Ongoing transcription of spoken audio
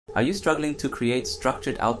Are you struggling to create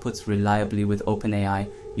structured outputs reliably with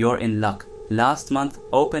OpenAI? You're in luck. Last month,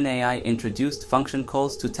 OpenAI introduced function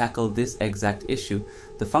calls to tackle this exact issue.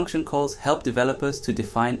 The function calls help developers to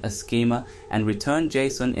define a schema and return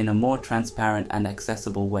JSON in a more transparent and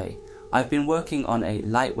accessible way. I've been working on a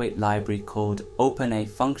lightweight library called OpenAI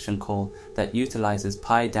function call that utilizes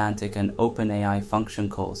Pydantic and OpenAI function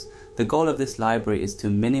calls. The goal of this library is to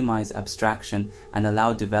minimize abstraction and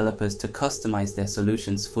allow developers to customize their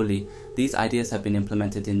solutions fully. These ideas have been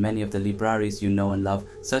implemented in many of the libraries you know and love,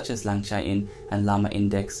 such as LangChain and Llama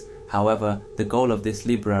Index. However, the goal of this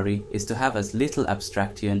library is to have as little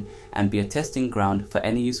abstraction and be a testing ground for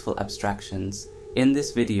any useful abstractions. In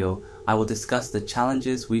this video, I will discuss the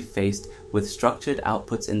challenges we've faced with structured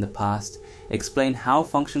outputs in the past, explain how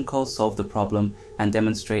function calls solve the problem, and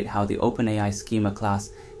demonstrate how the OpenAI schema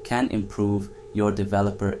class can improve your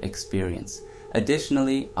developer experience.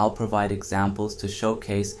 Additionally, I'll provide examples to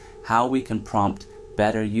showcase how we can prompt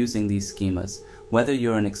better using these schemas. Whether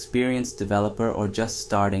you're an experienced developer or just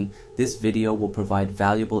starting, this video will provide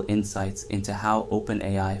valuable insights into how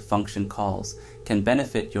OpenAI function calls can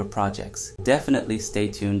benefit your projects. Definitely stay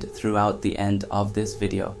tuned throughout the end of this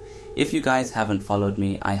video. If you guys haven't followed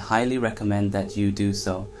me, I highly recommend that you do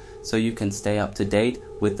so you can stay up to date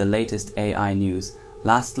with the latest AI news.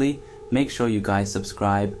 Lastly, make sure you guys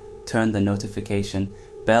subscribe, turn the notification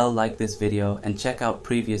bell, like this video, and check out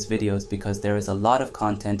previous videos because there is a lot of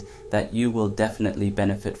content that you will definitely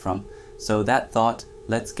benefit from. So that thought,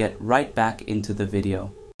 let's get right back into the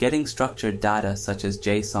video. Getting structured data such as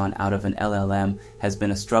JSON out of an LLM has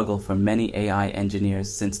been a struggle for many AI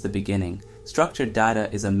engineers since the beginning. Structured data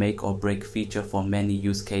is a make or break feature for many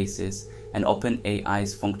use cases, and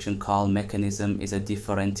OpenAI's function call mechanism is a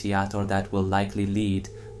differentiator that will likely lead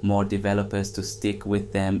more developers to stick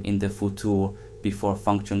with them in the future. Before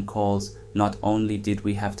function calls, not only did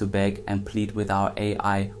we have to beg and plead with our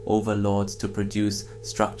AI overlords to produce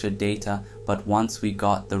structured data, but once we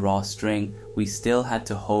got the raw string, we still had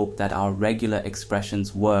to hope that our regular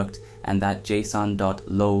expressions worked and that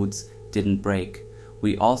JSON.loads didn't break.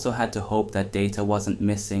 We also had to hope that data wasn't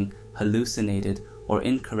missing, hallucinated, or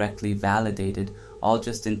incorrectly validated, all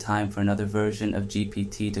just in time for another version of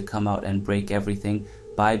GPT to come out and break everything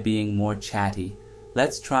by being more chatty.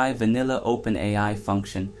 Let's try vanilla OpenAI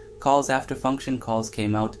function calls. After function calls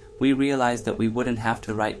came out, we realized that we wouldn't have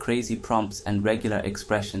to write crazy prompts and regular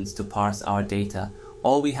expressions to parse our data.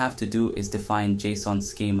 All we have to do is define JSON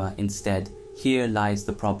schema instead. Here lies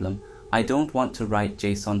the problem. I don't want to write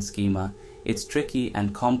JSON schema. It's tricky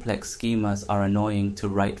and complex schemas are annoying to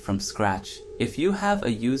write from scratch. If you have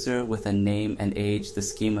a user with a name and age, the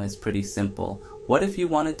schema is pretty simple. What if you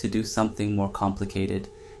wanted to do something more complicated?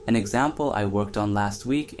 An example I worked on last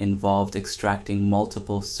week involved extracting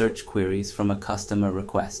multiple search queries from a customer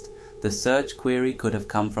request. The search query could have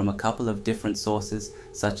come from a couple of different sources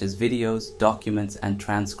such as videos, documents, and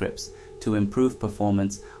transcripts. To improve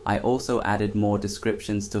performance, I also added more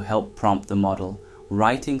descriptions to help prompt the model.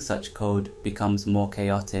 Writing such code becomes more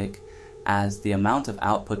chaotic as the amount of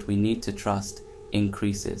output we need to trust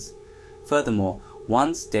increases. Furthermore,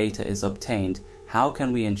 once data is obtained, how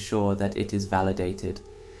can we ensure that it is validated?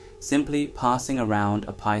 Simply passing around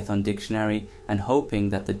a Python dictionary and hoping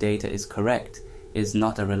that the data is correct is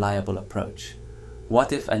not a reliable approach.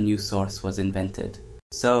 What if a new source was invented?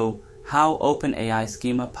 So, how OpenAI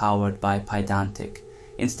schema powered by Pydantic?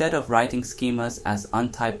 Instead of writing schemas as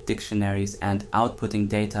untyped dictionaries and outputting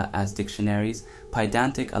data as dictionaries,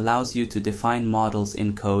 Pydantic allows you to define models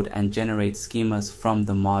in code and generate schemas from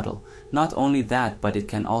the model. Not only that, but it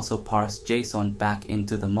can also parse JSON back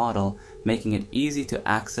into the model, making it easy to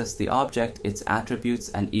access the object, its attributes,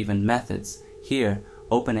 and even methods. Here,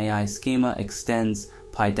 OpenAI schema extends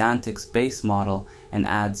Pydantic's base model and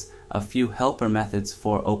adds a few helper methods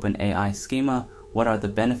for OpenAI schema. What are the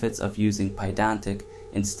benefits of using Pydantic?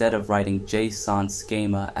 Instead of writing JSON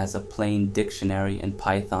schema as a plain dictionary in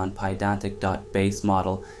Python, Pydantic.base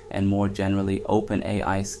model and more generally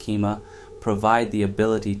OpenAI schema provide the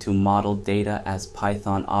ability to model data as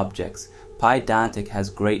Python objects. Pydantic has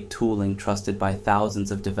great tooling trusted by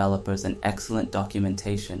thousands of developers and excellent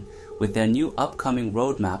documentation. With their new upcoming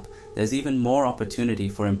roadmap, there's even more opportunity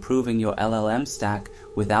for improving your LLM stack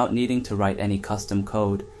without needing to write any custom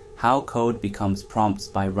code. How code becomes prompts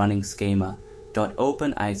by running schema.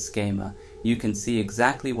 .OpenAI schema, you can see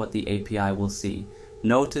exactly what the API will see.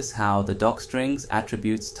 Notice how the docstrings,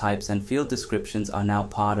 attributes, types, and field descriptions are now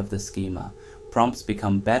part of the schema. Prompts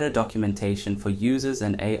become better documentation for users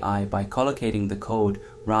and AI by collocating the code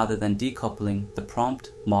rather than decoupling the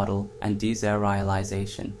prompt, model, and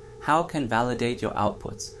deserialization. How can validate your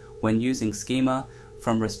outputs? When using schema,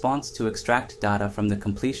 From response to extract data from the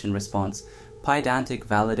completion response, Pydantic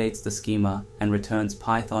validates the schema and returns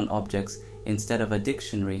Python objects instead of a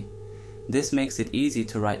dictionary. This makes it easy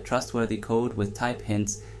to write trustworthy code with type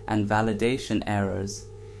hints and validation errors.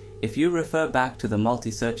 If you refer back to the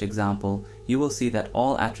multi-search example, you will see that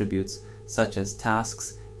all attributes, such as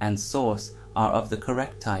tasks and source, are of the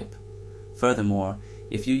correct type. Furthermore,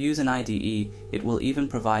 if you use an IDE, it will even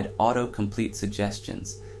provide auto-complete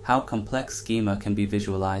suggestions. How complex schema can be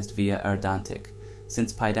visualized via Pydantic.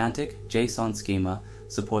 Since Pydantic JSON schema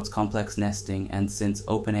supports complex nesting, and since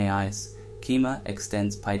OpenAI's schema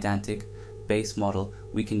extends Pydantic base model,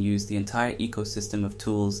 we can use the entire ecosystem of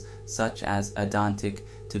tools such as Pydantic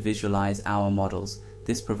to visualize our models.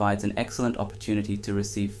 This provides an excellent opportunity to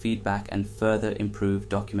receive feedback and further improve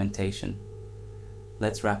documentation.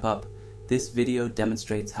 Let's wrap up. This video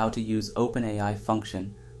demonstrates how to use OpenAI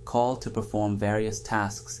function call to perform various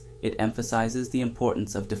tasks. It emphasizes the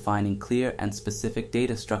importance of defining clear and specific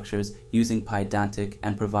data structures using Pydantic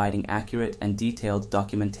and providing accurate and detailed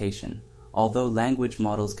documentation. Although language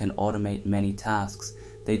models can automate many tasks,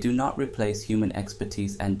 they do not replace human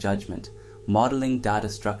expertise and judgment. Modeling data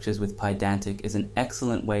structures with Pydantic is an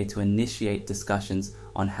excellent way to initiate discussions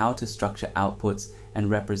on how to structure outputs and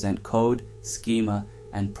represent code, schema,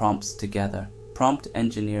 and prompts together. Prompt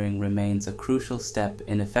engineering remains a crucial step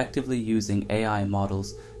in effectively using AI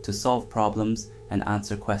models to solve problems and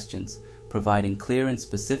answer questions. Providing clear and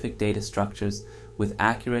specific data structures with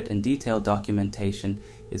accurate and detailed documentation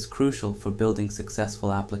is crucial for building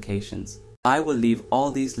successful applications. I will leave all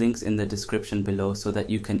these links in the description below so that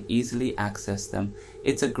you can easily access them.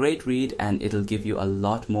 It's a great read and it'll give you a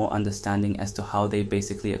lot more understanding as to how they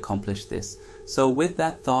basically accomplish this. So with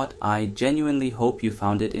that thought, I genuinely hope you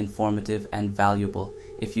found it informative and valuable.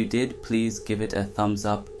 If you did, please give it a thumbs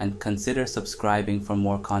up and consider subscribing for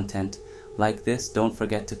more content like this. Don't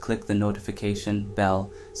forget to click the notification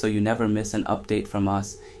bell so you never miss an update from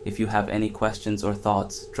us. If you have any questions or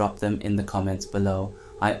thoughts, drop them in the comments below.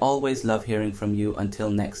 I always love hearing from you.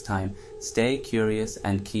 Until next time, stay curious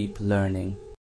and keep learning.